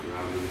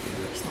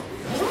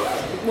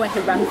make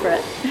a run for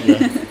it.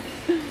 Yeah.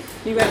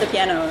 You grab the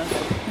piano.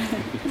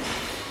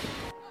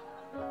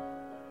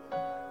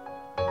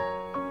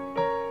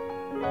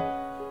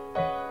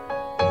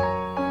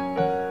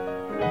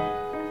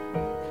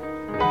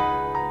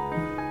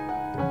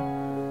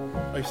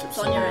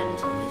 Sonia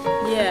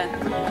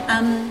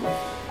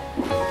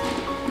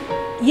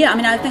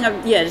and I think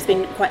I've just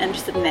been quite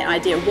interested in that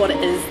idea of what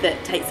it is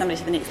that takes somebody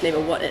to the next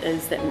level, what it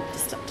is that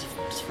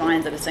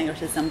defines or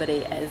distinguishes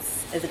somebody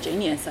as a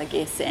genius, I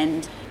guess,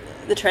 and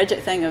the tragic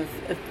thing of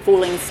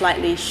falling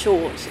slightly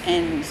short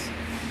and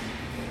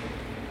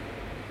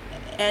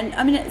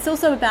I mean it's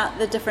also about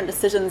the different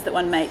decisions that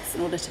one makes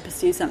in order to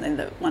pursue something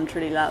that one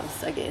truly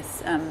loves, I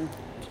guess.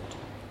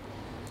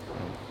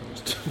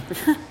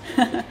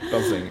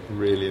 Buzzing,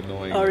 really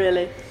annoying. Oh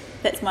really?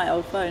 That's my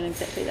old phone,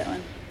 exactly that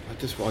one. I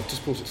just bought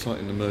it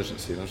slightly in an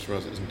emergency and I just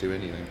realised it doesn't do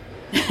anything.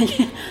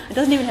 Yeah, it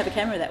doesn't even have a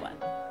camera, that one.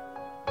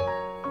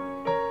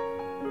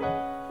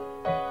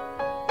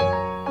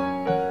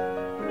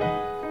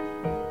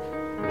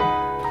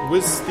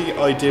 Was the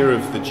idea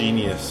of the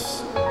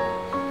genius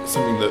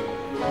something that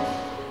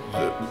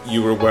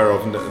you were aware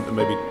of and that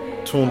maybe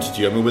taunted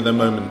you? I mean, were there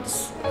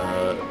moments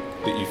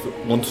that you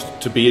wanted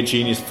to be a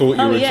genius, thought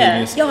you were a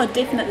genius? Yeah,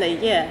 definitely,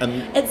 yeah.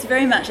 And it's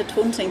very much a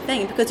taunting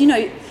thing because, you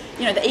know,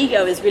 the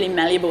ego is really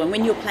malleable, and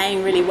when you're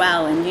playing really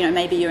well and, you know,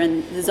 maybe you're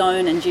in the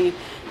zone and you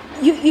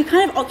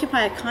kind of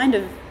occupy a kind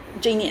of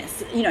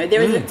genius. You know,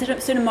 there is a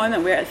certain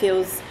moment where it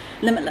feels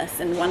limitless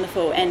and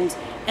wonderful and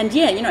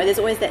yeah, you know, there's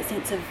always that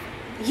sense of,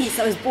 yes,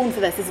 I was born for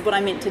this is what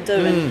I meant to do.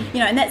 And, you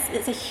know, and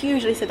it's a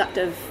hugely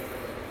seductive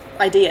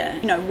idea,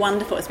 you know,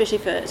 wonderful, especially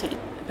for a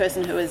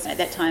person who was at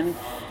that time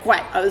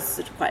I was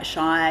sort of quite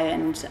shy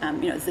and,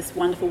 you know, it's this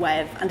wonderful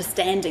way of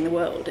understanding the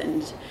world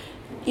and,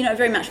 you know, it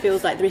very much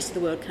feels like the rest of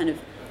the world kind of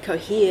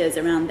coheres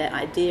around that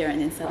idea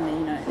and then suddenly,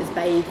 you know, is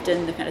bathed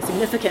in the kind of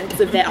significance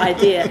of that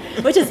idea,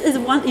 which is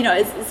one, you know,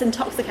 it's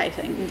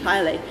intoxicating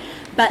entirely.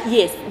 But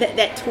yes,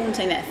 that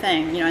taunting, that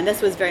thing, you know, and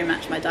this was very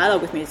much my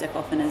dialogue with music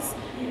often is,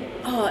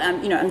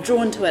 you know, I'm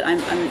drawn to it, I'm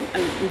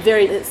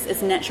very,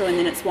 it's natural and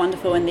then it's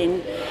wonderful and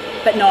then,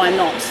 but no, I'm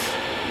not,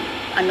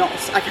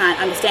 I can't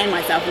understand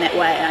myself in that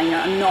way, you know,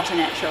 I'm not a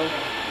natural.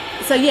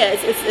 So yeah,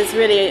 it's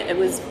really, it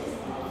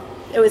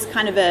was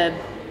kind of a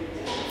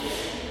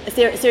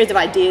series of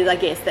ideas, I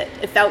guess, that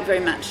it felt very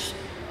much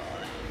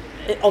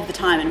of the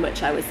time in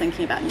which I was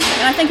thinking about music.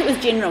 And I think it was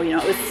general, you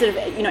know, it was sort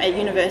of, you know, at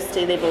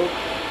university level,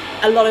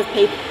 a lot of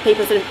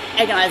people sort of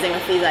agonising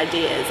with these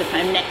ideas of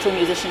kind of natural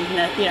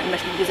musicianhood, you know,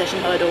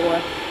 musicianhood,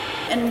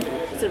 and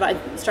sort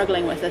of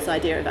struggling with this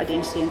idea of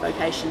identity and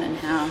vocation and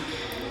how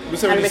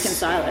to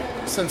reconcile it.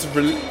 Sense of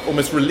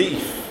almost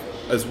relief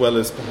as well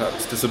as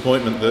perhaps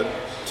disappointment that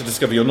to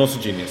discover you're not a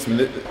genius. I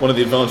mean, one of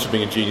the advantages of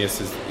being a genius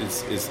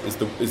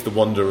is the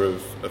wonder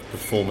of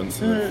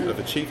performance and of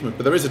achievement.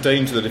 But there is a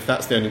danger that if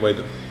that's the only way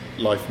that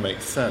life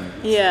makes sense,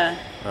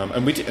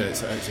 and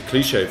it's a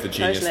cliche of the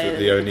genius that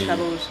the only.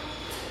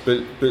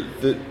 But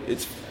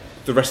it's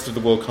the rest of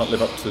the world can't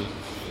live up to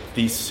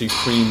these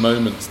supreme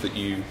moments that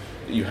you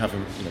have, you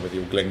know, whether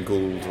you're Glenn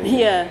Gould or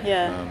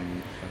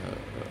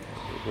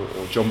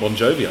or John Bon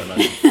Jovi, I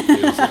imagine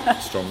feels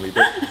it strongly.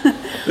 But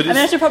I mean,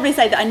 I should probably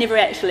say that I never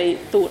actually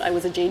thought I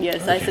was a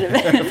genius. Okay. I sort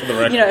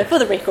of, you know, for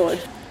the record,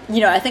 you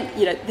know, I think,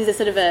 you know, there's a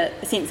sort of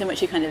a sense in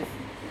which you kind of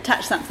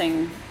touch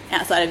something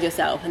outside of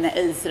yourself, and that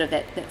is sort of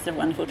that sort of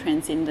wonderful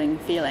transcending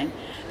feeling.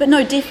 But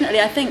no, definitely,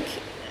 I think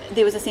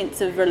there was a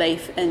sense of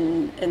relief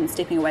in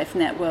stepping away from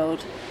that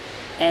world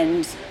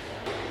and,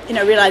 you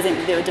know, realising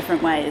that there were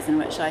different ways in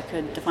which I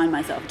could define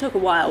myself. It took a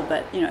while,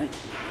 but, you know,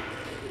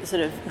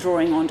 sort of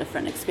drawing on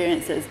different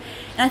experiences.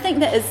 And I think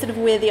that is sort of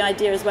where the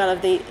idea as well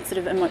of the sort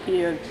of, you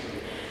know,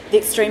 the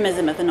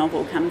extremism of the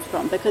novel comes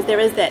from, because there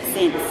is that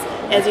sense,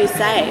 as you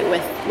say,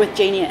 with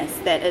genius,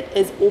 that it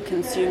is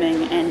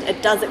all-consuming and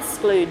it does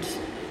exclude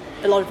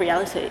a lot of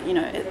reality. You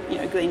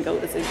know, Glenn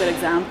Gould is a good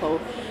example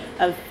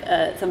of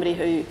somebody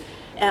who,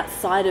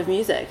 outside of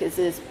music, is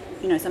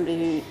you know, somebody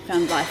who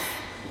found life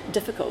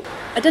difficult.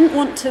 I didn't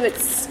want to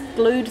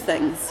exclude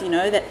things, you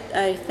know, that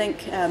I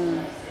think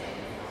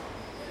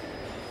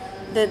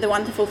the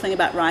wonderful thing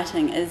about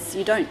writing is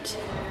you don't,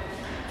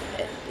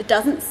 it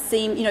doesn't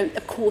seem, you know,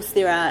 of course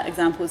there are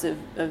examples of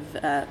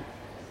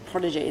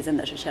prodigies in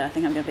literature. I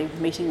think I'm going to be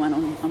meeting one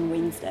on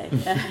Wednesday.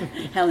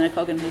 Helena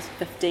Coggan, who's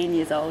 15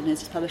 years old and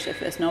has just published her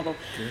first novel.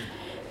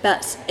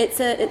 But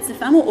it's a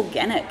far more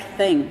organic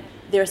thing.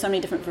 There are so many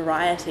different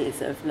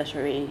varieties of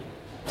literary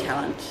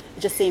talent.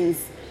 It just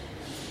seems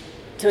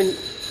to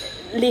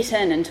let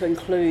in and to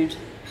include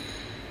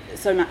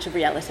so much of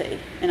reality.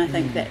 And I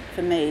think that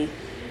for me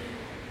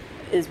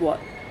is what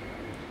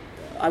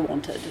I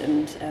wanted,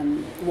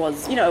 and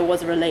was, you know, it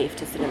was a relief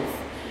to sort of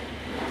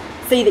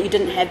see that you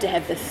didn't have to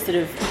have this sort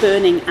of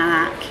burning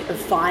arc of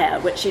fire,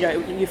 which, you know,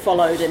 you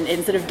followed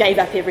and sort of gave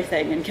up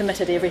everything and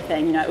committed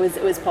everything. You know,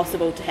 it was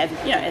possible to have,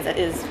 you know, as it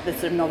is, this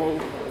sort of novel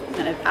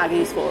kind of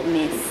argues for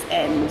mess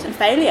and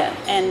failure,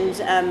 and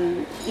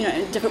you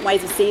know, different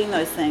ways of seeing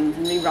those things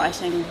and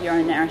rewriting your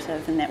own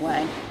narrative in that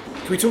way.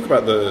 Can we talk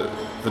about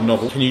the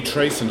novel. Can you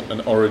trace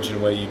an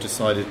origin where you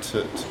decided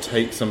to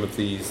take some of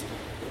these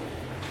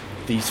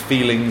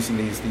feelings and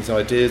these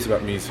ideas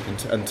about music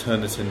and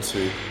turn it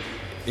into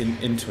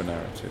a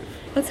narrative?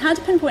 It's hard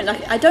to pinpoint.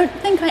 Like, I don't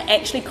think I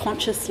actually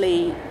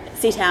consciously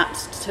set out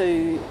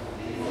to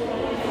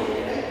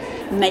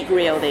make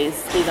real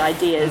these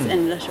ideas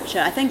in literature.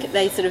 I think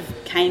they sort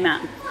of came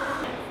out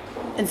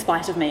in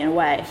spite of me in a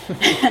way.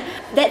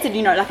 That said,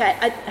 like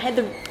I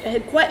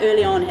had quite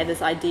early on had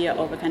this idea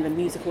of a kind of a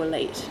musical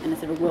elite and a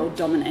sort of world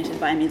dominated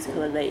by a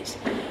musical elite,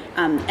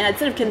 and I'd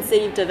sort of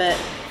conceived of it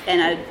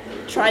and I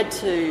tried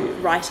to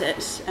write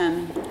it.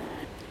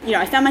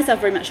 I found myself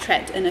very much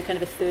trapped in a kind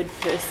of a third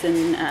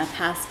person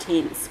past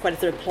tense, quite a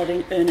sort of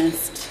plodding,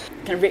 earnest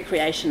kind of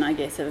recreation, I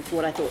guess, of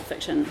what I thought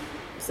fiction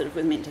sort of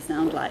was meant to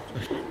sound like.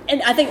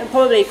 And I think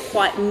probably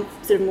quite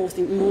sort of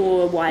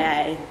more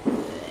YA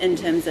in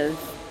terms of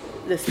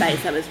the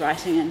space I was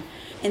writing in.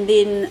 And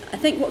then I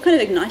think what kind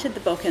of ignited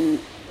the book and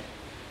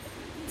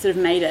sort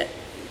of made it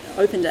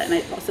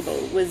possible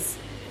was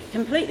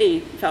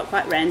completely felt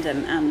quite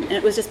random. And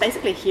it was just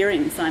basically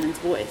hearing Simon's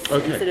voice.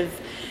 Okay. And sort of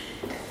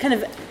kind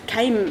of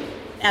came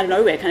out of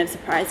nowhere, kind of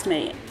surprised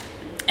me.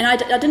 And I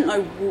didn't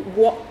know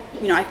what,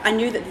 I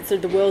knew that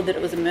sort of the world that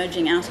it was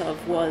emerging out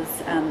of was,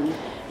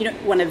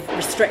 one of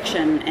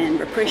restriction and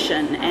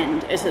repression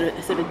and a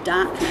sort of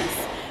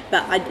darkness.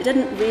 But I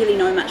didn't really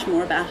know much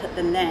more about it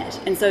than that.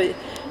 And so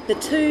the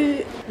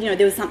two,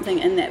 there was something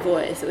in that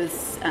voice. It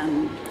was,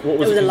 it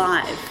was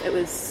alive. It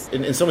was...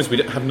 In some ways,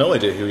 we have no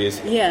idea who he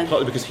is. Yeah.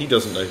 Partly because he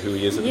doesn't know who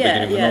he is at the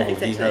beginning of the novel.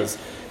 Exactly. He has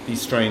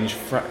these strange,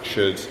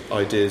 fractured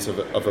ideas of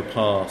a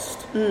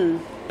past.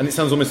 And it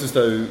sounds almost as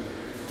though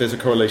there's a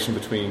correlation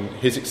between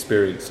his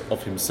experience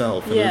of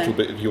himself and a little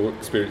bit of your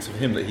experience of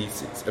him, that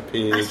he's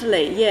appeared...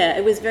 Absolutely, yeah.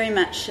 It was very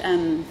much...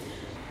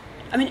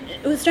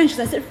 it was strange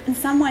because I sort of, in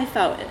some way,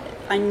 felt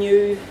I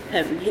knew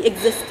him. He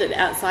existed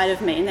outside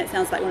of me, and that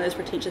sounds like one of those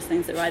pretentious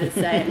things that writers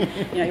say,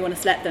 and, you want to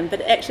slap them.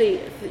 But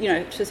actually,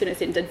 to a certain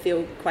extent, did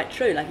feel quite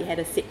true, like he had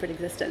a separate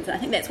existence. And I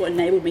think that's what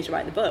enabled me to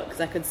write the book, because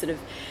I could sort of...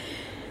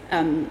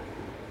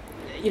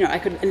 I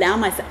could allow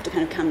myself to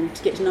kind of come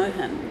to get to know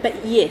him.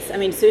 But yes,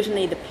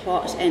 certainly the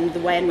plot and the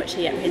way in which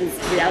he apprehends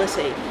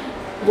reality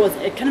was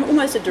a kind of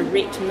almost a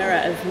direct mirror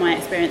of my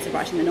experience of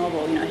writing the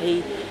novel.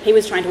 He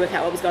was trying to work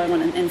out what was going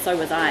on, and so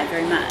was I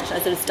very much. I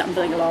was sort of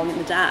stumbling along in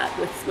the dark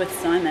with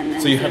Simon.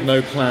 So you had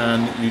no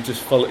plan. You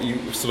just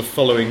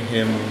following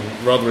him,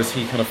 rather as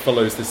he kind of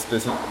follows this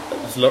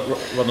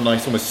rather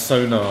nice, almost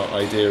sonar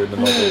idea in the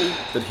novel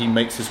that he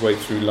makes his way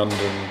through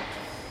London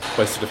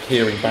by sort of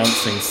hearing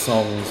bouncing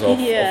songs off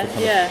the kind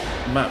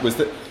of map. Was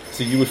that?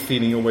 So you were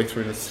feeling your way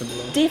through in a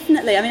similar...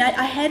 Definitely.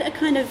 I had a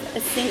kind of a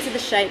sense of the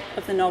shape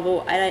of the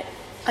novel.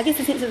 I guess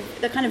a sense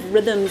of the kind of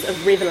rhythms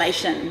of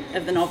revelation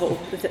of the novel.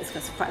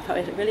 That's quite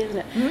poetic, really,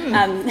 isn't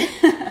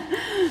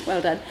it?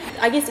 Well done.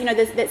 I guess,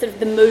 there's that sort of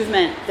the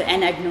movement, the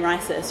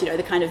anagnorisis,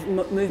 the kind of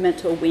movement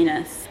to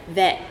awareness,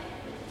 that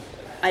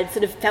I'd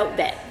sort of felt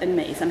that in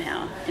me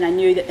somehow. And I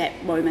knew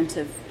that moment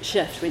of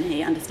shift when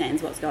he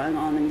understands what's going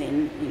on and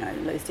then,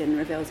 Lucian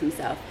reveals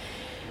himself.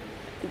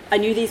 I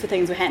knew these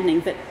things were happening,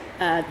 but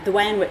the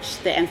way in which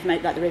the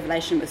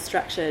revelation was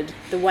structured,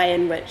 the way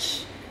in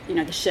which,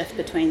 the shift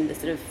between the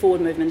sort of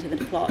forward movement of the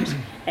plot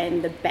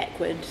and the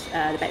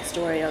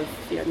backstory of,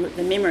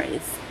 the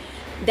memories,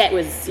 that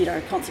was,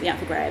 constantly up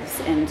for grabs,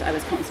 and I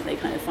was constantly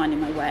kind of finding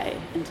my way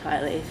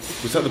entirely.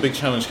 Was that the big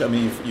challenge?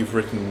 You've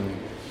written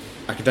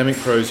academic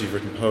prose, you've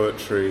written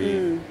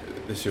poetry.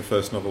 This is your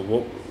first novel.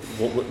 What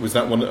was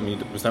that one?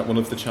 Was that one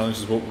of the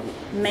challenges?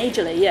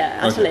 Majorly, yeah,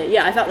 utterly. Okay.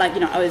 Yeah, I felt like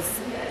I was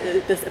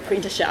this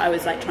apprenticeship. I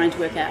was like trying to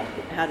work out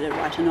how to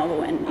write a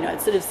novel, and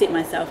I'd sort of set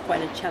myself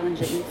quite a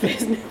challenging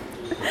thing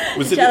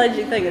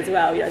as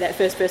well. That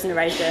first person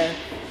narrator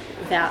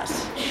without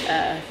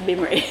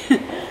memory,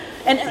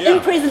 and in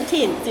present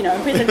tense.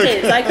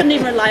 I couldn't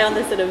even rely on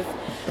the sort of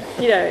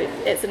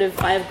that sort of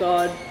eye of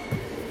God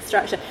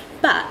structure.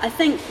 But I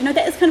think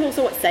that is kind of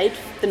also what saved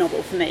the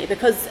novel for me,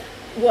 because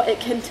what it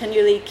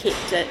continually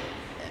kept it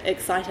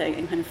exciting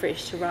and kind of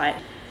fresh to write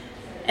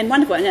and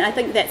wonderful. And I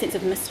think that sense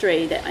of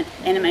mystery that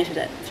animated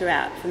it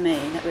throughout for me,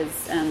 that was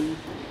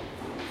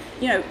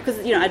because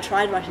I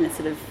tried writing a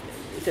sort of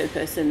third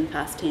person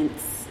past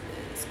tense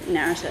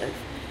narrative,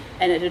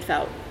 and it had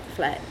felt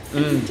flat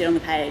and dead on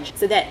the page.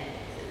 So that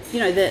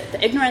the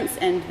ignorance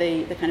and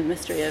the kind of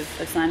mystery of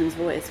Simon's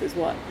voice was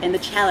what, and the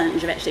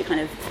challenge of actually kind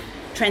of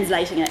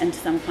translating it into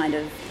some kind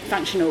of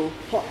functional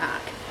plot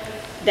arc,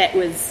 that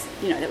was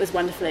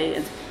wonderfully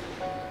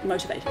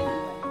motivating.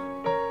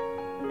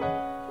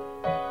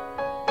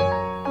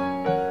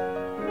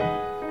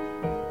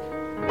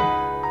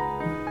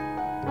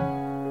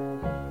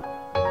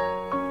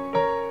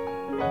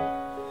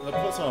 The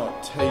plot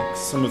arc takes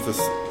some of the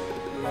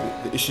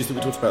issues that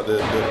we talked about,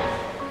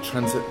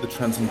 the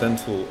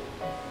transcendental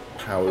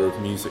power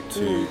of music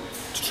to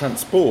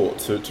transport,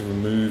 to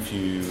remove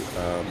you,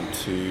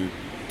 to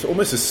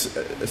almost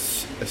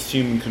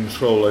assume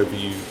control over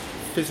you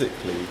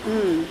physically,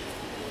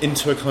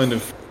 into a kind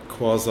of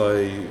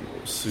quasi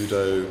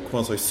pseudo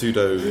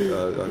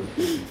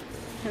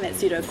And that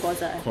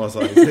pseudo-quasi.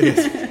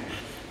 Yes.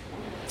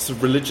 Sort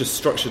of religious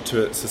structure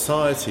to a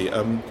society.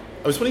 I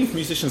was wondering if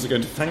musicians are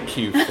going to thank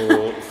you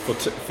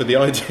for the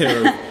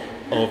idea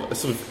of a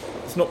sort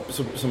of, it's not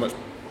so much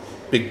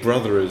Big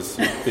Brother as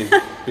big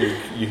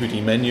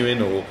Yehudi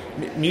Menuhin, or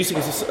music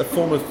is a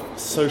form of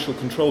social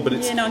control, but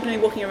it's... Yeah, no, I'm going to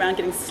be walking around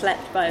getting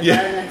slapped by a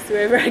violinist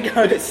wherever I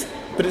go.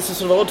 But it's a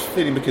sort of odd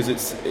feeling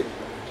because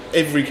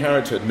every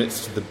character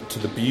admits to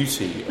the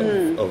beauty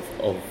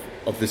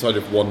of this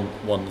idea of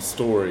one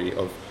story,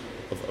 of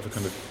a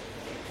kind of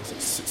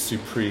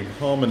supreme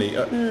harmony.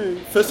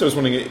 First I was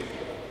wondering,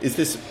 is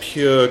this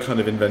pure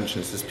kind of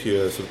invention, is this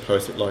pure sort of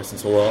poetic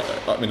license, or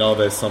are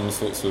there some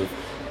sorts of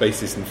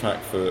basis in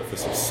fact for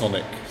sort of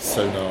sonic,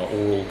 sonar,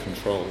 aural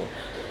control?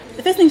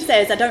 The first thing to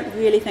say is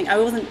I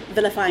wasn't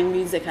vilifying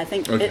music. I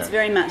think it's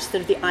very much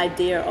sort of the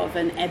idea of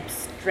an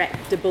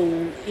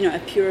abstractable, a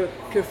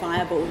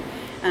purifiable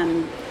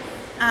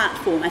art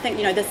form. I think,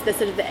 this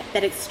sort of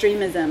that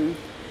extremism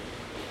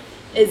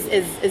is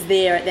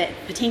there, that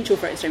potential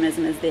for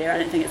extremism is there. I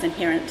don't think it's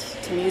inherent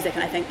to music,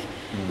 and I think,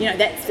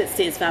 that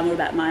says far more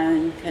about my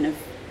own kind of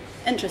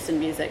interest in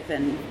music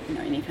than,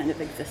 any kind of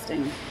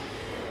existing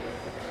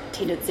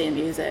tendency in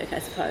music, I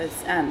suppose.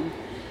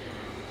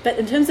 But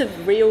in terms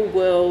of real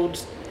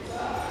world,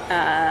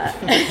 kind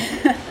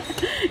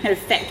of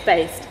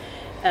fact-based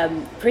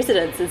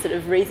precedents and sort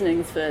of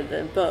reasonings for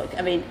the book,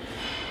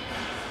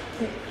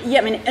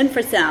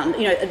 infrasound,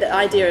 the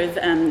idea of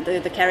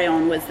the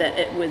carry-on was that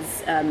it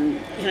was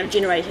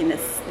generating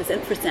this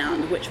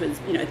infrasound, which was,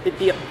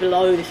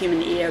 below the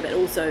human ear, but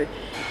also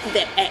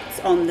that acts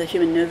on the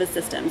human nervous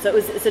system. So it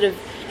was sort of,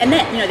 and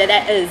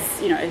that is,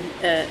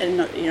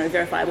 a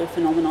verifiable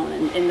phenomenon,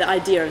 and the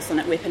idea of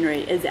sonic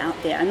weaponry is out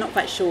there. I'm not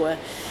quite sure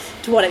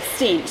to what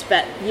extent,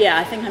 but yeah,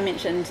 I think I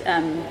mentioned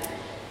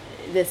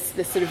this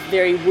sort of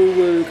very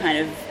woo-woo kind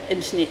of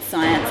internet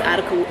science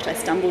article which I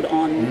stumbled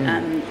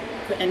on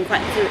in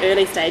quite sort of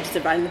early stages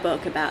of writing the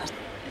book about.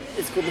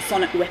 It's called The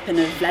Sonic Weapon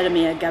of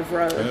Vladimir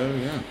Gavreau. Oh,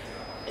 yeah.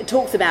 It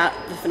talks about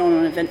the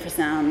phenomenon of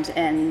infrasound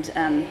and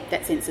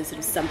that sense of sort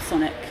of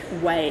subsonic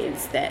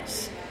waves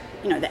that,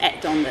 that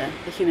act on the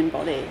human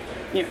body,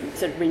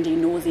 sort of render you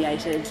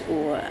nauseated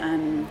or,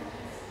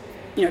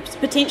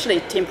 potentially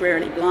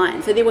temporarily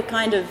blind. So there were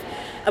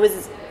I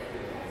was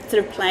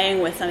sort of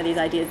playing with some of these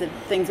ideas of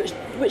things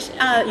which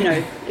are,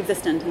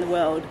 existent in the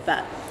world,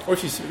 but... Or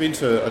if you've been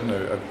to,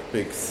 a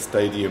big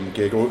stadium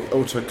gig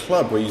or to a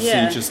club where you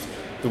see just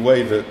the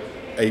way that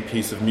a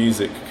piece of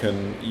music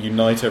can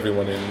unite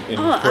everyone in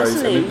praise.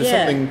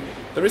 Absolutely,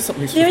 there is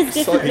something sort of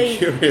slightly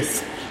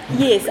curious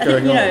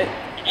going on.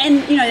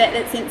 And,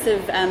 that sense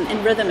of,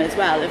 in rhythm as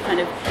well, of kind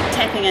of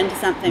tapping into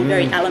something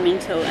very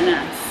elemental in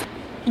us,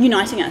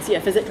 uniting us,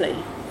 physically,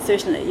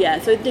 certainly,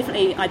 So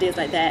definitely ideas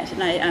like that.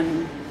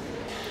 And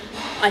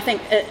I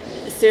think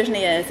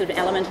certainly a sort of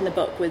element in the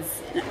book was,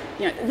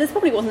 this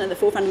probably wasn't at the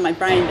forefront of my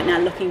brain, but now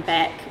looking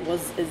back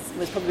was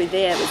probably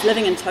there. It was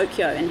living in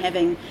Tokyo and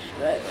having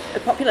a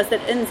populace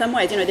that in some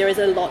ways, there is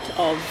it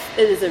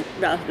is a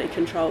relatively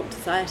controlled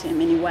society in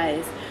many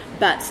ways,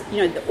 but,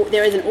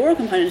 there is an oral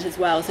component as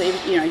well. So,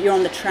 you're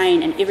on the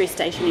train and every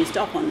station you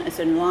stop on a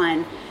certain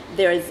line,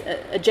 there is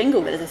a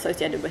jingle that is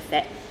associated with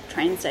that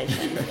train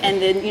station.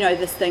 And then,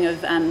 this thing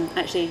of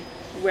actually,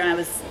 where I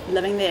was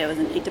living there was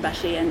in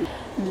Itabashi and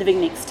living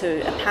next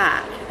to a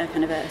park, a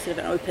kind of a sort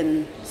of an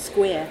open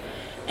square,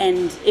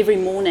 and every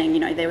morning,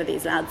 there were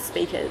these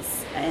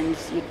loudspeakers, and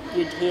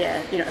you'd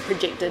hear, a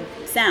projected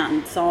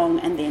song,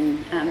 and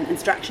then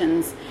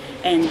instructions,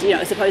 and it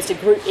was supposed to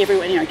group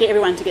everyone, get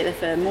everyone together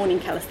for morning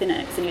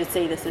calisthenics, and you'd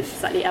see this sort of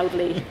slightly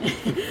elderly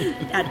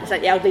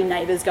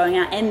neighbours going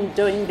out and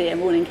doing their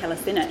morning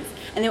calisthenics,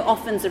 and there were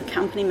often sort of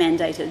company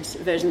mandated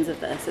versions of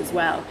this as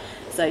well.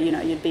 So,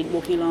 you'd be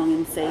walking along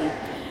and see,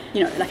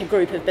 like a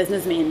group of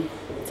businessmen,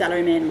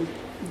 salarymen,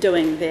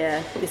 doing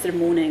their sort of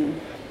morning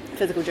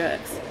physical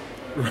jerks.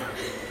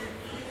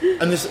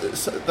 And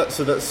that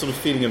sort of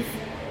feeling of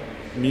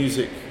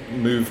music,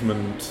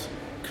 movement,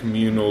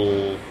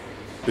 communal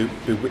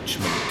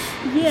bewitchment.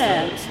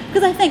 Yeah,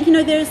 because I think,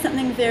 there is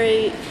something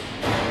very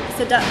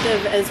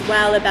seductive as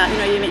well about,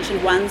 you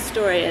mentioned one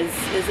story is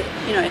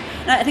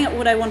and I think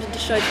what I wanted to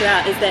show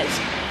throughout is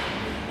that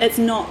it's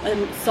not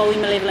a solely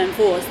malevolent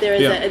force. There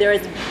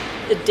is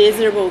a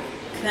desirable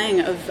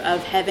thing of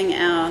having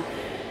our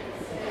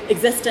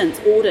existence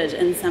ordered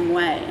in some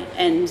way,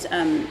 and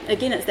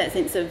again, it's that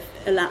sense of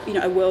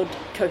a world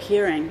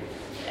cohering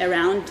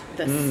around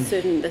this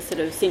sort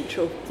of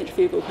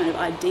centrifugal kind of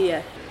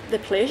idea. The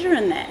pleasure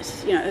in that,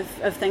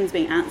 of things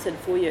being answered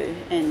for you,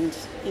 and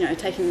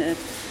taking the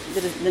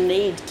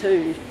need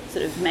to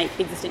sort of make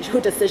existential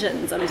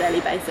decisions on a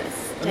daily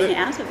basis, taking it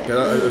out of it. Yeah,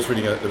 I was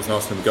reading there was an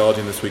article in The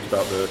Guardian this week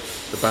about the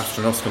BAFTA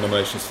and Oscar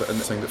nominations, and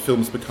saying that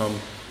films become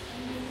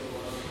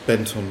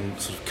bent on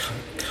sort of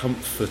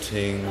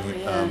comforting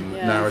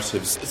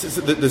narratives.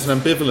 There's an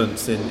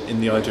ambivalence in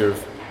the idea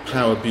of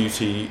power,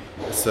 beauty,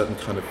 a certain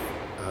kind of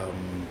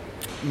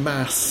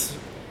mass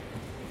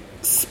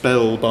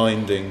spell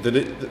binding.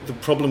 The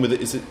problem with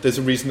it is that there's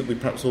a reason that we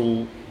perhaps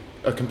all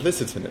are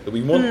complicit in it, that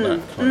we want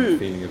that kind of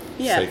feeling of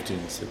safety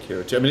and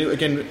security. I mean,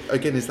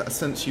 again, is that a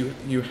sense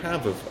you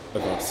have of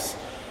us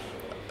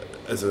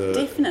as a...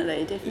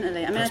 Definitely. I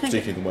mean, I think...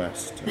 particularly in the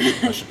West,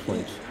 I should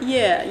point.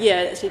 Yeah,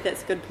 actually,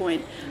 that's a good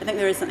point. I think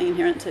there is something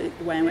inherent to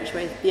the way in which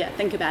we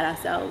think about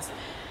ourselves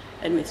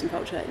in Western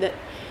culture. That,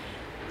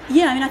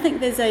 I mean, I think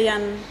there's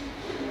a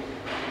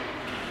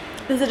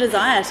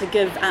desire to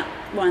give up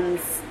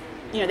one's,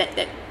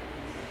 that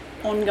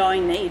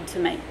ongoing need to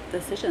make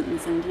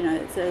decisions, and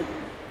it's a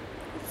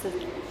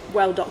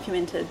well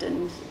documented,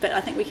 but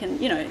I think we can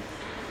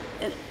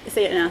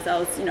see it in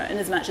ourselves, in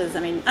as much as, I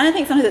mean, and I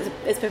think sometimes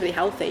it's perfectly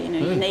healthy.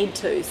 You need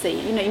to see,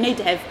 you need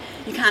to have,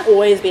 you can't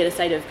always be at a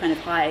state of kind of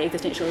high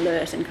existential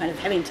alert and kind of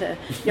having to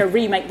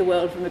remake the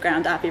world from the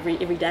ground up every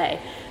day,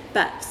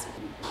 but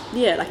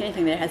like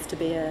anything, there has to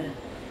be a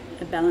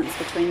balance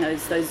between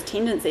those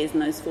tendencies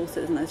and those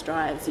forces and those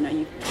drives.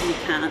 You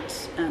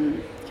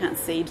can't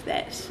cede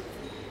that.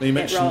 You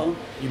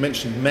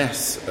mentioned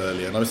mess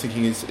earlier, and I was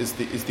thinking is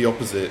the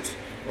opposite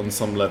on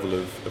some level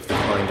of the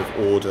kind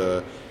of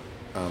order,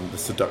 the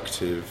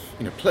seductive,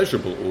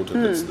 pleasurable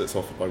order that's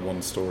offered by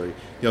one story.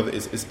 The other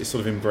is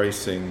sort of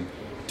embracing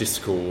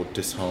discord,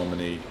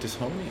 unharmony.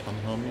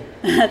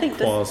 I think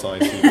quasi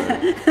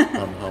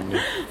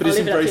unharmony, but it's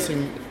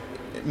embracing.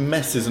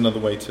 Mess is another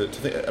way to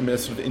think. I mean,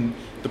 it's sort of in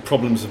the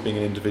problems of being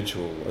an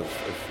individual,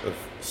 of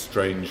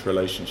strange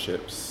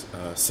relationships,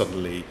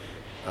 suddenly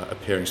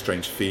appearing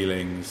strange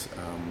feelings,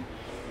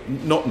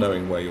 not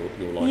knowing where your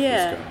life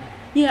is going.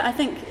 Yeah, I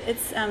think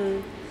it's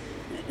there's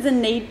a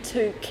need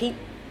to keep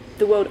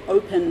the world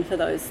open for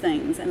those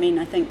things. I mean,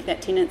 I think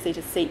that tendency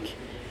to seek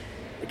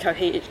sort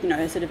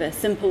of a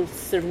simple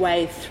sort of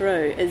way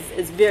through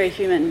is very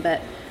human, but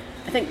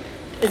I think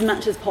as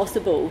much as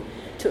possible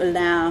to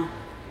allow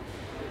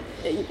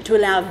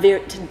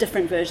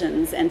different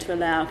versions and to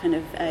allow kind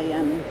of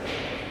a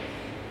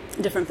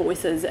different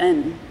voices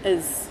in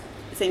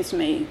seems to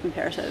me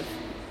imperative.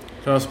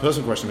 Can I ask a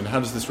personal question? I mean, how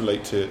does this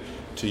relate to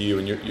you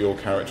and your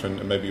character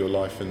and maybe your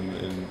life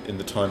in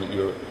the time that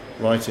you're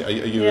writing? Are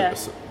you the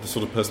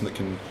sort of person that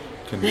can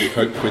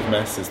cope with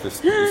mess? Is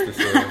this yes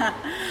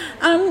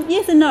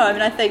and no. I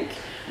mean, I think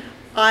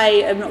I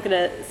am not going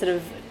to sort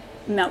of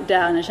melt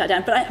down and shut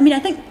down, but I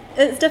think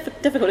it's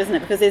difficult, isn't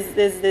it? Because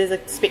there's a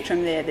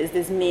spectrum there.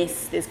 There's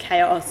mess, there's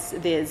chaos,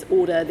 there's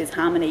order, there's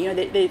harmony. And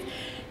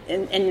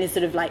there's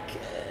sort of like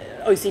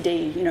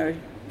OCD,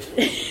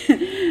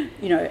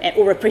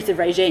 or repressive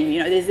regime.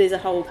 There's a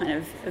whole kind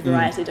of a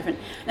variety of different.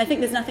 And I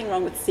think there's nothing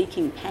wrong with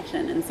seeking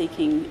pattern and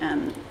seeking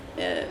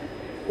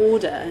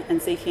order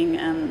and seeking,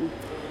 and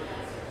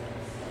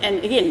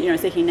again,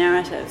 seeking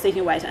narrative,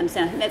 seeking a way to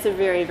understand. I think that's a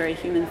very, very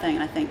human thing.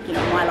 And I think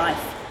my life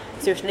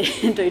certainly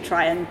do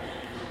try and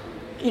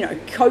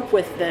cope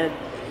with the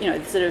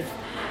sort of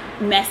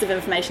massive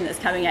information that's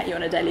coming at you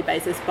on a daily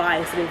basis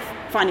by sort of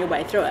finding a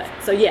way through it.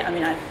 So I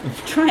mean, I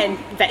try and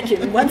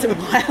vacuum once in a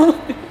while.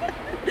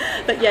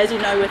 But as you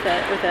know, with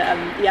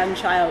a young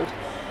child,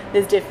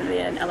 there's definitely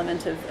an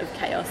element of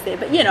chaos there.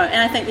 But and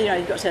I think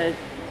you've got to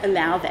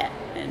allow that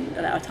and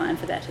allow time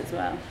for that as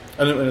well.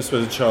 And I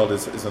suppose a child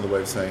is another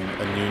way of saying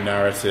a new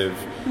narrative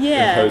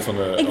imposed on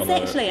a...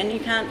 Exactly, and you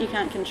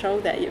can't control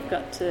that. You've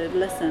got to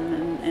listen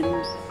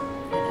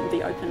and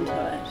be open to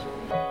it.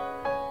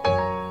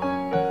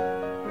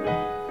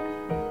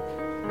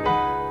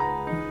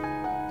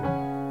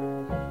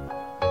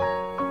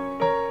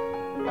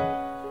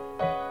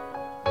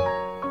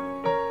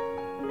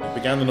 You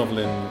began the novel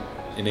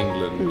in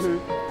England,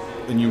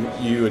 then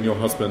you and your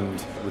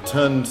husband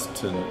returned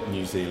to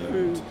New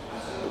Zealand.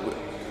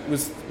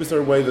 Was there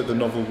a way that the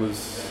novel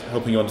was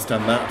helping you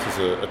understand that as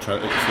so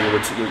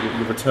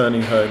you're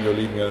returning home, you're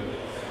leaving a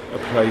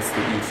place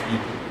that you...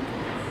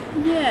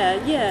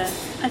 Yeah,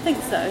 I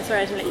think so.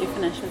 Sorry, I didn't let you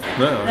finish.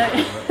 No. I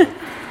think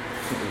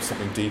there was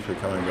something deeper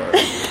coming back.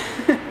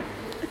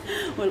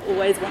 We'll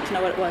always want to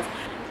know what it was.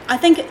 I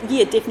think,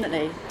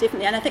 definitely.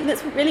 And I think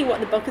that's really what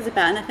the book is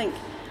about. And I think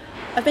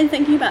I've been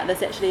thinking about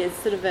this actually as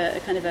sort of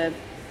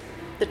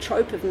the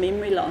trope of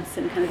memory loss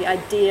and kind of the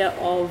idea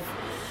of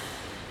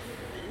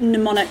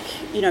mnemonic,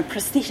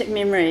 prosthetic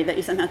memory that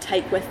you somehow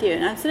take with you.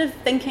 And I'm sort of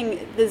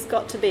thinking there's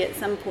got to be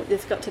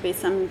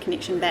some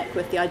connection back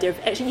with the idea of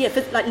actually,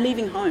 like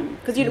leaving home.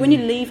 Because when you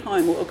leave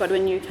home or go to a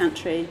new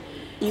country,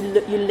 you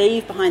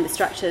leave behind the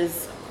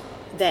structures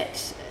that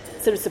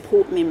sort of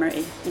support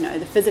memory,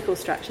 the physical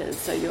structures,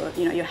 so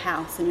your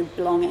house and your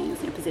belongings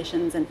and your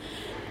possessions, and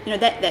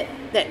that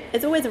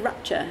is always a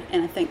rupture,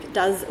 and I think it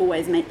does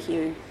always make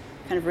you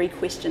kind of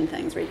re-question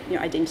things,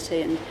 your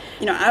identity. And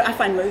I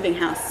find moving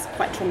house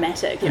quite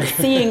traumatic.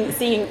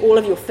 Seeing all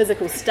of your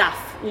physical stuff.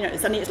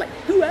 Suddenly it's like,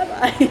 who am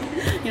I?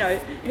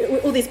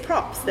 All these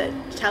props that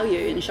tell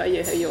you and show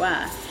you who you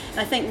are. And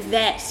I think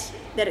that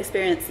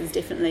experience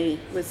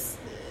was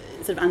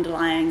sort of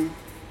underlying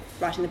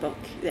writing the book.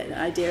 That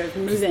idea of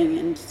moving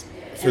and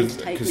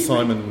because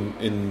Simon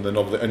in the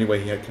novel, the only way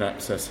he can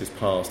access his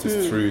past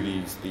is through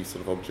these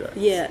sort of objects.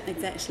 Yeah,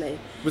 exactly.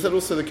 Was that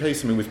also the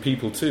case? I mean, with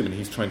people too. I mean,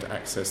 he's trying to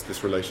access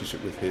this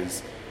relationship with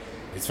his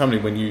his family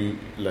when you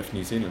left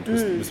New Zealand.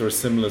 Was there a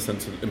similar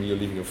sense of, you're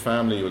leaving your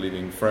family, you're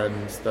leaving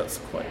friends, that's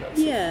quite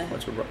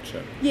a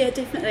rupture. Yeah,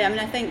 definitely. I mean,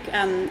 I think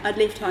I'd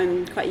left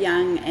home quite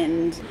young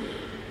and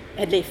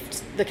had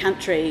left the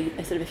country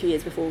sort of a few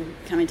years before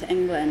coming to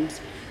England.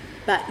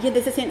 But yeah,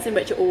 there's a sense in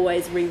which you're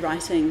always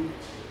rewriting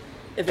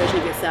a version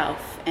of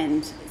yourself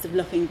and sort of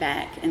looking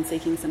back and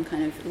seeking some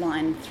kind of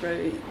line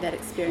through that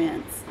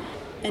experience.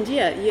 And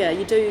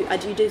you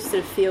do sort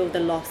of feel the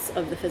loss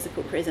of the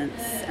physical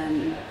presence,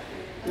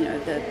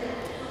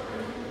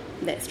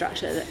 that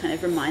structure that kind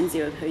of reminds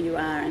you of who you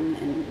are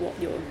and what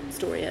your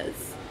story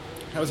is.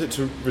 How is it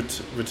to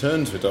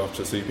return to it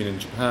after? So you've been in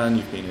Japan,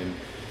 you've been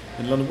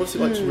in London. What's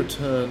it like to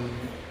return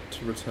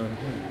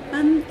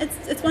home?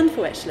 It's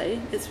wonderful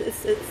actually. It's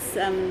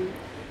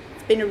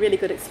been a really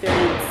good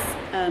experience.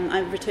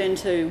 I've returned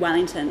to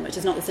Wellington, which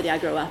is not the city I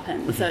grew up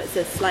in, so it's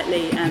a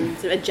slightly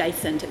sort of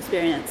adjacent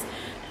experience.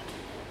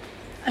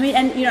 I mean,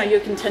 and you're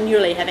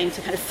continually having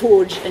to kind of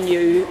forge a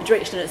new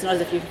direction. It's not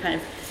as if you can kind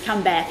of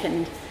come back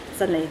and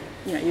suddenly,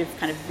 you've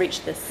kind of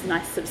reached this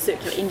nice sort of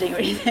circular ending or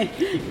anything.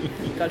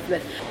 God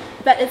forbid.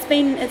 But it's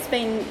been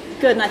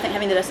good, and I think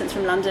having the distance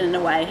from London in a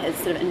way has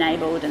sort of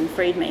enabled and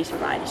freed me to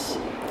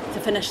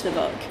finish the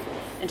book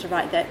and to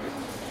write that.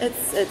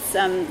 It's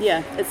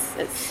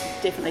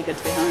definitely good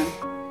to be home.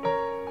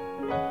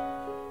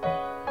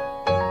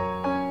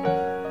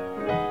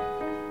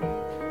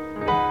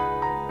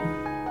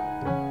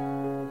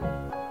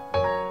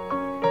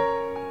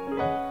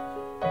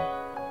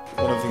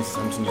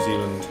 To New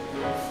Zealand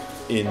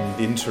in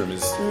the interim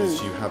is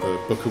you have a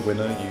Booker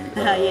winner.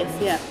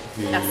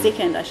 Our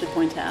second, I should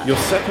point out. Your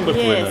second Booker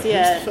winner.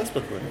 Yeah. Who's the first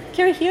Booker winner?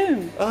 Kerry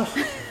Hume. Oh.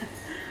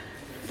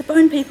 The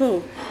Bone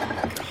People.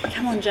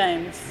 Come on,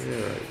 James.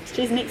 Yeah, right.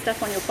 She's next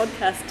up on your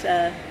podcast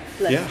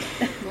list. Yeah.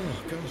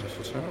 Oh God, I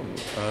feel terrible.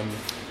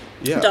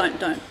 Yeah.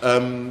 Don't.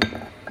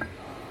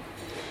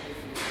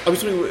 I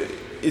was wondering,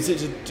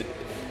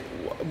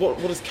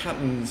 what is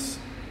Catton's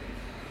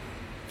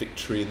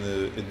victory in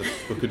the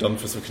book done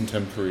for some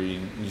contemporary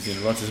New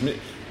Zealand writers? I mean,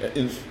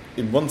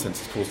 in one sense,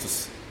 it's caused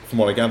us, from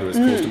what I gather, it's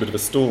caused a bit of a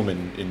storm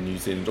in New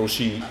Zealand. Or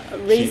a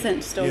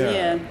recent storm,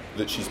 yeah.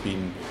 That she's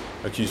been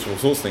accused of all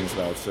sorts of things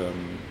about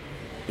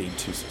being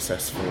too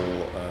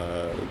successful,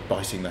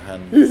 biting the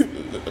hands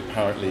that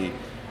apparently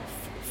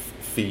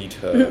feed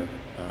her,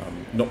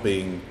 not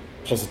being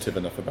positive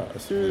enough about a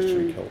sort of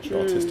literary culture,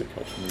 artistic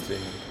culture in New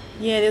Zealand.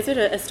 Yeah, there's sort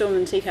of a storm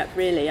in the teacup,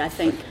 really. I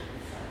think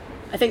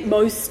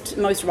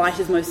most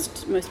writers,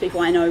 most people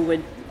I know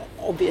would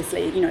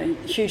obviously,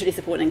 hugely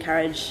support and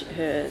encourage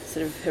her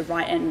sort of her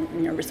right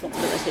and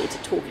responsibility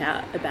to talk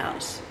out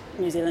about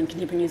New Zealand,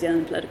 contemporary New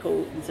Zealand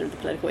the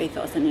political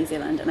ethos in New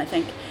Zealand. And I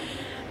think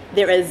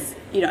there is,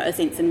 a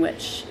sense in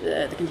which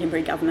the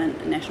contemporary government,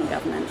 the national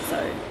government,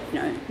 so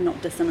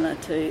not dissimilar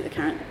to the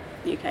current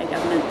UK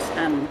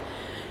government,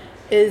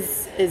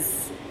 is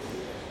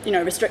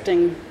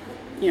restricting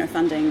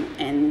funding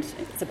and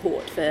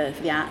support for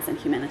the arts and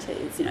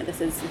humanities.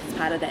 This is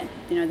part of that,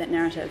 that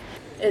narrative.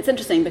 It's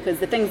interesting because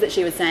the things that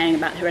she was saying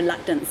about her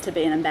reluctance to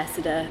be an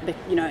ambassador,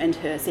 and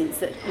her sense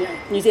that,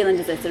 New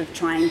Zealanders are sort of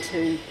trying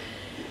to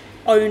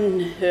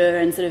own her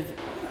and sort of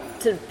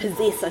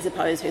possess, I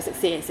suppose, her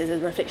success as a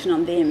reflection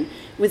on them,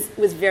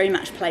 was very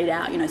much played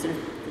out,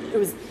 it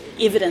was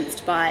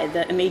evidenced by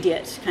the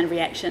immediate kind of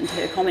reaction to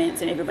her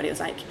comments, and everybody was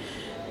like,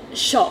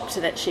 shocked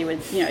that she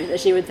would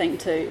think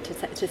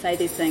to say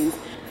these things.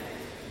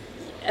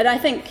 And I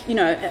think,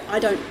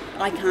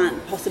 I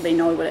can't possibly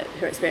know what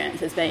her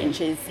experience has been.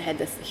 She's had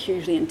this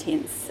hugely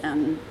intense,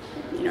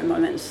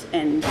 moment,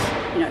 and,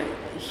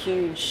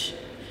 huge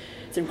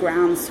sort of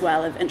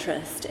groundswell of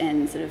interest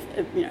and sort of,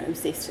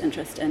 obsessed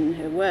interest in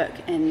her work.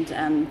 And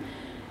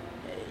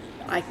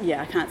I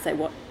can't say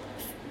what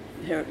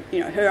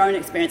her own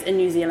experience in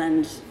New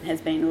Zealand has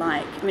been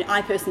like. I mean,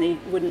 I personally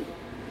wouldn't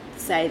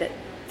say that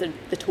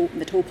the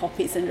tall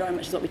poppy syndrome,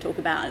 which is what we talk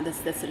about, this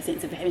sort of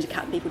sense of having to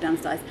cut people down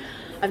to size,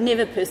 I've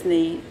never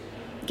personally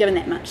given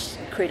that much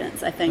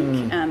credence. I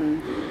think,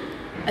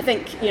 if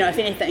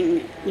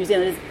anything, New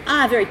Zealanders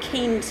are very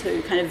keen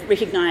to kind of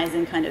recognise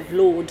and kind of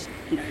laud,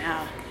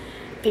 our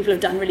people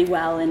have done really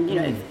well, and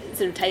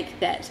sort of take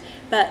that.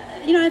 But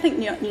I think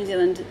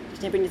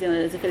contemporary New Zealand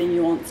is a fairly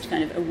nuanced,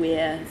 kind of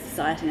aware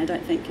society, and I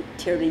don't think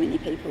terribly many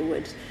people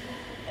would,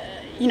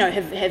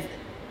 have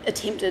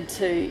attempted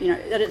to,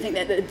 I don't think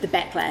that the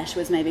backlash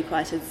was maybe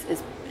quite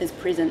as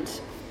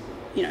present,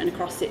 in a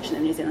cross-section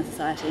of New Zealand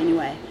society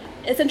anyway.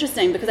 It's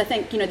interesting because I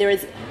think, there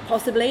is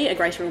possibly a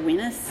greater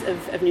awareness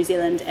of New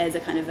Zealand as a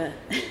kind of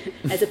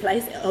as a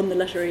place on the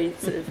literary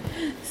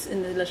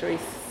in the literary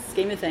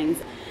scheme of things.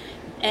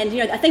 And,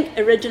 I think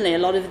originally a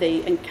lot of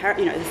the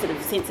sort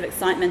of sense of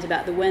excitement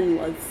about the win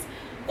was,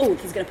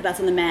 this is going to put us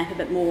on the map a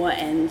bit more,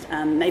 and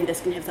maybe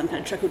this can have some kind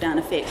of trickle-down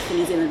effect for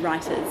New Zealand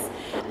writers.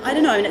 I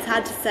don't know, and it's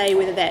hard to say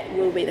whether that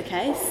will be the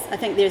case. I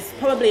think there's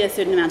probably a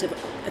certain amount of,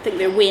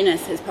 the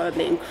awareness has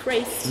probably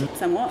increased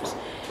somewhat,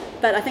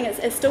 but I think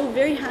it's still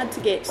very hard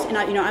to get, and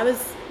I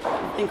was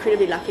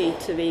incredibly lucky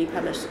to be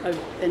published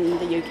in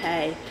the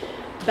UK,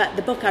 But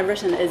the book I've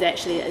written is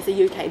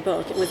a UK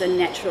book. It was a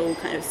natural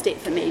kind of step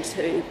for me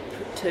to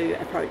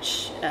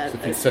approach a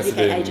UK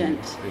agent.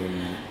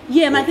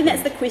 I think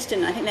that's the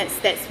question. I think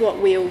that's what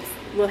we'll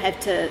have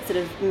to sort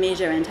of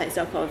measure and take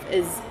stock of,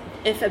 is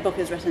if a book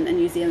is written in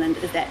New Zealand,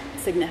 is that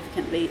going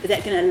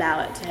to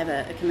allow it to have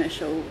a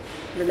commercial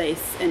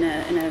release in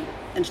a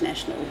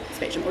international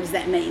spectrum, or does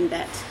that mean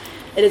that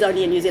it is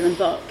only a New Zealand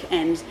book?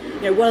 And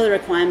what are the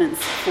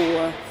requirements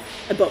for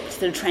a book to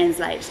sort of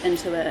translate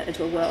into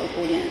a world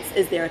audience?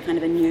 Is there a kind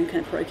of a new kind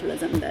of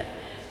parochialism that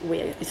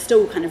we're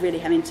still kind of really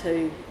having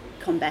to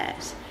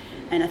combat?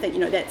 And I think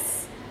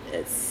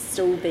it's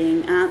still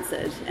being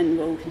answered and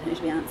will continue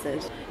to be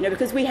answered.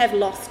 Because we have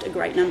lost a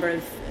great number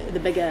of the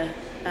bigger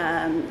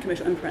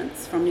commercial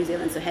imprints from New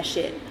Zealand. So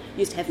Hachette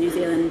used to have New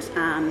Zealand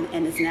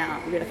and is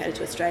now relocated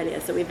to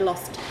Australia. So we've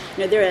lost.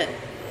 There are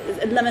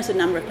a limited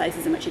number of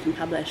places in which you can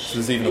publish. So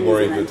there's even a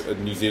worry that a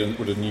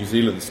New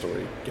Zealand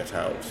story get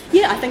out?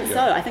 Yeah, I think so.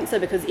 I think so,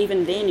 because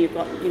even then you've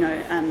got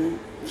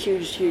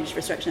huge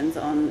restrictions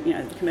on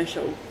the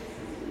commercial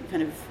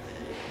kind of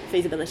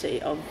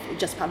feasibility of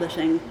just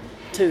publishing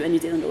to a New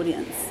Zealand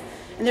audience.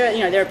 And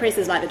there are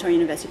presses like Victoria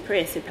University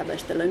Press who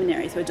publish The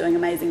Luminaries, who are doing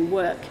amazing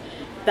work,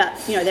 but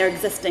they're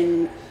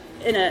existing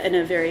in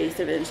a very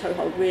sort of a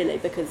toehold, really,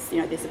 because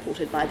they're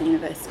supported by the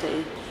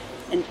university.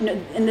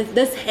 And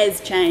this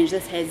has changed.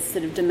 This has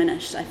sort of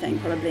diminished, I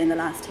think, probably in the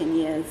last 10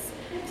 years.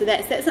 So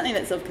that's something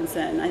that's of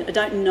concern. I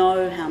don't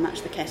know how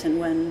much the Cat and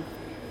Win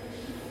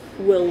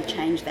will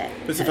change that.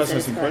 It's a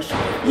fascinating question.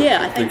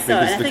 Yeah, I think so.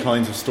 Because the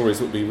kinds of stories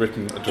that will be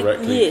written are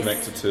directly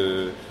connected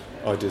to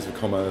ideas of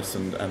commerce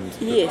and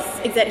yes,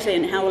 exactly.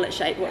 And how will it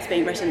shape what's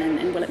being written,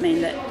 and will it mean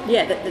that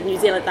the New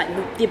Zealand,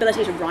 like the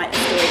ability to write a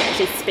story that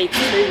actually speaks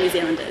to New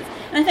Zealanders?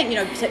 And I think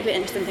particularly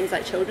interesting things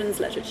like children's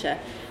literature.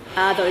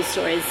 Are those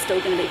stories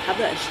still going to be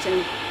published?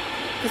 And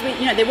because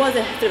there was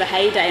a sort of a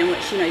heyday in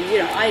which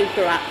I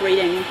grew up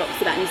reading books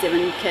about New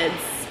Zealand kids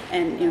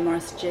and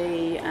Maurice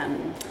G,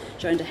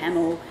 Joan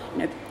Duhamel,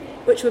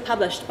 which were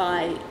published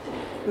by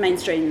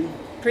mainstream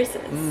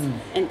presses.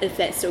 And if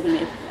that's still going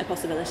to be a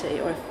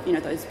possibility, or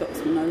if those books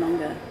will no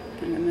longer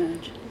kind of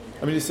emerge.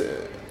 I mean,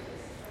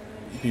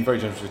 you've been very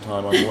generous with your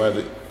time. I'm aware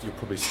that you're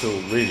probably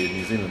still really in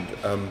New Zealand.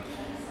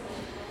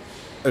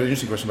 An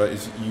interesting question about it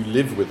is you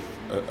live with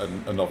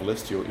a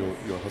novelist. Your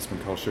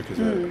husband Carl Shook is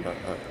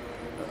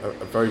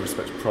a very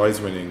respected,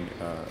 prize-winning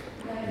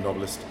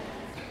novelist.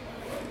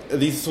 Are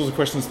these sorts of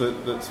questions that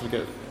sort of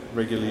get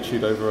regularly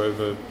chewed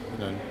over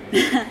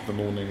the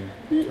morning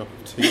cup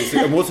of tea?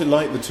 And what's it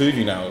like, the two of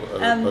you now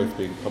both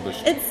being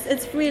published?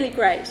 It's really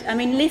great. I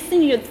mean, less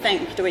than you'd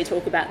think do we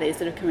talk about these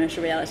sort of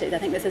commercial realities. I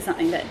think this is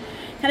something that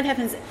kind of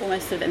happens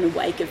almost sort of in the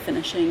wake of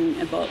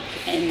finishing a book,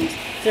 and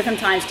sort of from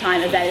time to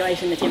time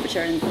evaluating the temperature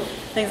and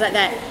things like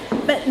that.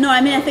 But no, I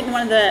mean, I think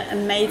one of the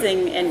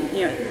amazing and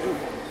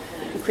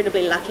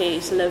incredibly lucky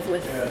to live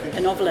with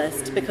a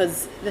novelist,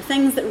 because the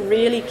things that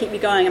really keep you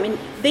going, I mean,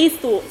 these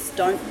thoughts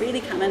don't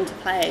really come into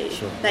play.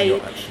 Sure.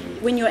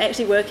 When you're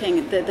actually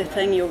working, the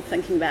thing you're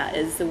thinking about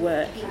is the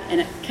work,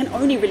 and it can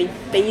only really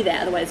be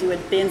that, otherwise you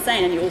would be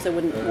insane and you also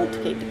wouldn't want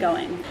to keep it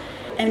going.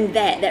 And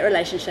that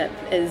relationship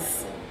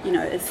is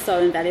so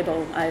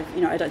invaluable. I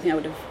don't think I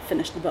would have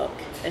finished the book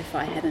if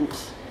I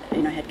hadn't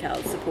had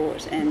Carl's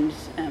support and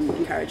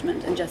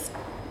encouragement and just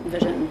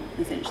vision,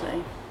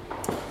 essentially.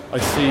 I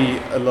see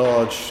a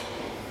large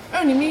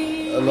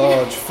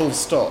full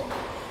stop.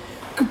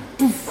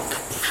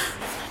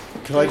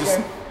 Can I just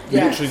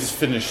literally just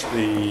finish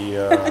the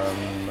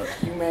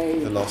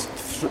last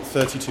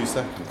 32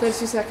 seconds?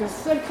 32 seconds.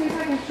 32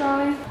 seconds,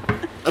 Charlie.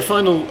 A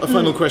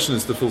final question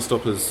is the full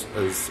stop as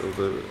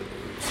the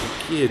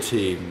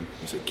guillotine.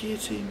 Is it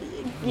guillotine?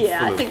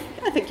 Yeah,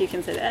 I think you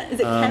can say that. Is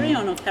it carry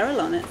on or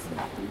carry-on?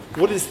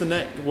 What is the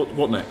next?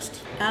 What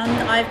next?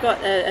 I've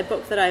got a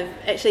book that I've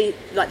actually,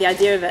 like, the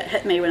idea of it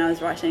hit me when I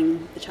was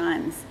writing The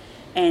Chimes,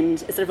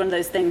 and it's sort of one of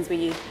those things where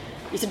you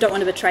sort of don't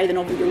want to betray the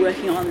novel you're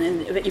working on,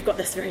 but you've got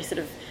this very sort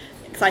of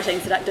exciting,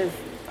 seductive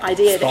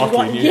idea that you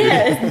want.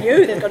 Yeah, it's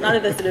new. They've got none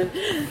of the sort of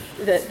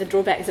the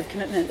drawbacks of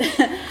commitment.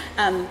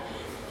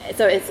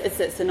 So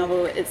it's a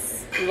novel.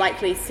 It's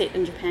likely set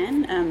in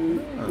Japan,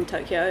 in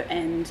Tokyo,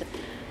 and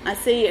I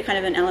see a kind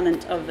of an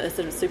element of a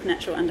sort of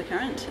supernatural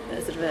undercurrent,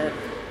 a sort of a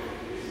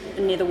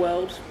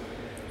netherworld,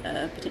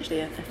 potentially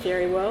a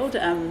fairy world,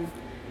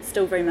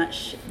 still very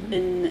much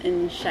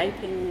in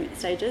shaping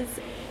stages,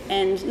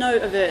 and no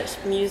overt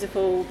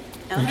musical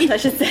element, I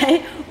should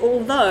say.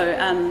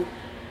 Although,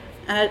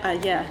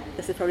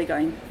 this is probably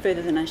going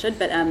further than I should,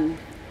 but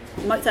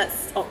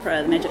Mozart's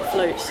opera, The Magic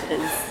Flute,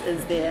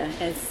 is there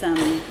as some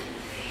kind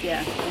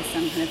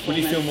of. Would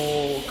you feel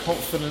more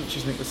confident, do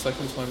you think, the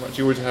second time right? Do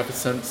you already have a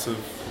sense of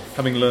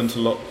having learned a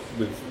lot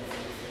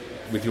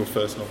with your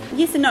first novel?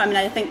 Yes and no. I mean,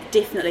 I think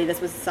definitely this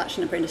was such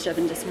an apprenticeship,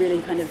 and just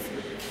really kind of,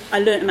 I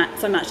learned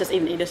so much just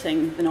even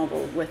editing the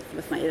novel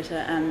with my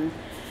editor.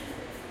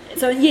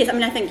 So yes, I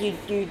mean, I think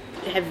you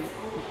have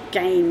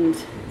gained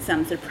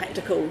some sort of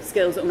practical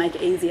skills that will make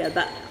it easier,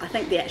 but I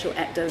think the actual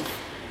act of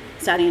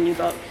starting a new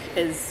book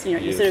is,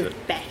 you're sort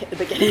of back at the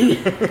beginning.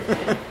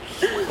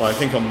 Well, I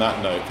think on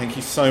that note, thank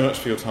you so much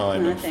for your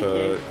time and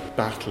for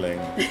battling.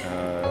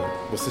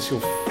 Was this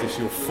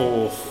your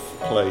fourth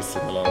place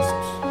in the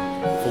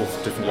last,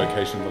 fourth different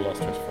location in the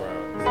last 24 hours?